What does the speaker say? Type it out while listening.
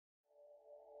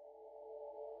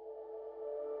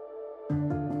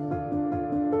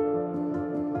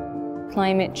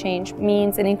climate change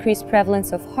means an increased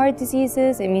prevalence of heart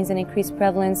diseases, it means an increased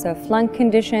prevalence of lung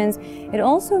conditions. It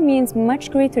also means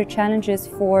much greater challenges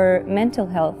for mental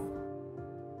health.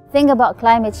 The thing about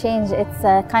climate change, it's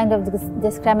kind of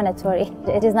discriminatory.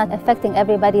 It is not affecting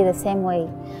everybody the same way.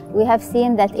 We have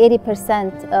seen that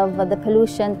 80% of the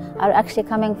pollution are actually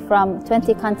coming from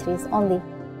 20 countries only.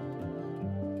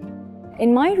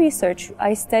 In my research,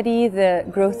 I study the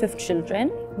growth of children.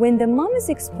 When the mom is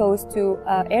exposed to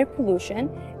air pollution,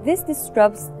 this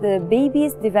disrupts the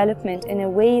baby's development in a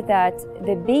way that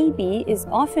the baby is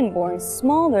often born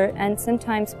smaller and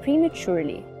sometimes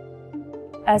prematurely.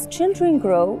 As children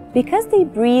grow, because they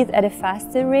breathe at a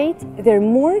faster rate, they're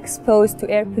more exposed to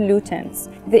air pollutants.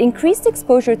 The increased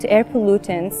exposure to air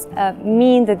pollutants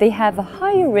mean that they have a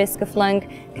higher risk of lung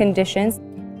conditions.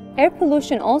 Air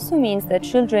pollution also means that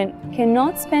children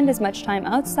cannot spend as much time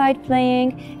outside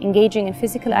playing, engaging in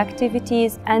physical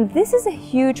activities, and this is a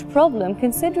huge problem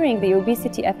considering the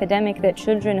obesity epidemic that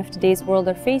children of today's world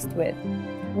are faced with.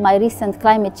 My recent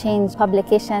climate change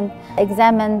publication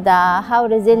examined how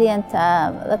resilient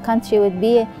the country would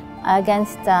be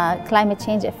against climate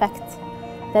change effects.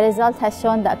 The result has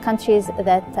shown that countries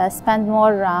that spend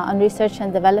more on research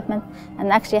and development and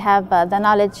actually have the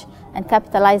knowledge and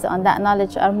capitalize on that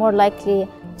knowledge are more likely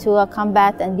to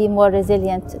combat and be more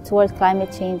resilient towards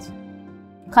climate change.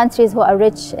 Countries who are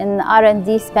rich in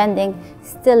R&D spending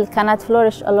still cannot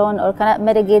flourish alone or cannot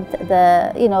mitigate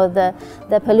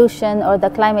the pollution or the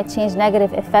climate change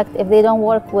negative effect if they don't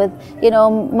work with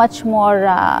much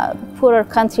more poorer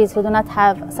countries who do not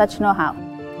have such know-how.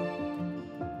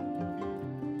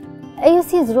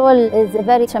 AUC's role is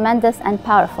very tremendous and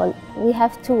powerful. We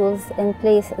have tools in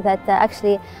place that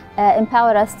actually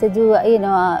empower us to do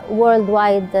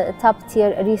worldwide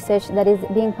top-tier research that is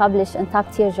being published in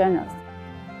top-tier journals.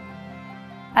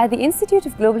 At the Institute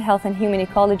of Global Health and Human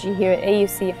Ecology here at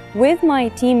AUC, with my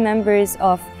team members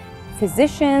of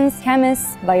physicians,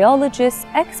 chemists, biologists,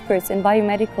 experts in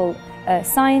biomedical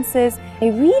sciences, I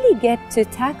really get to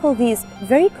tackle these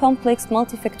very complex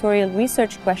multifactorial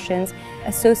research questions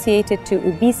associated to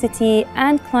obesity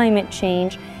and climate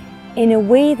change in a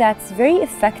way that's very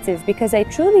effective, because I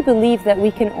truly believe that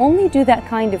we can only do that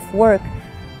kind of work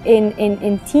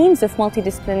in teams of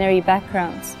multidisciplinary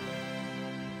backgrounds.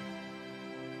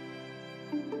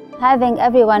 Having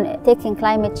everyone taking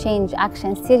climate change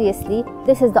action seriously,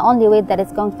 this is the only way that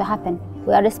it's going to happen.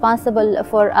 We are responsible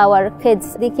for our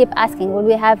kids. They keep asking, will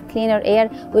we have cleaner air?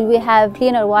 Will we have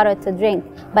cleaner water to drink?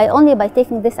 Only by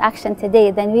taking this action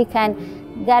today, then we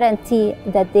can guarantee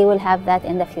that they will have that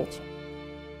in the future.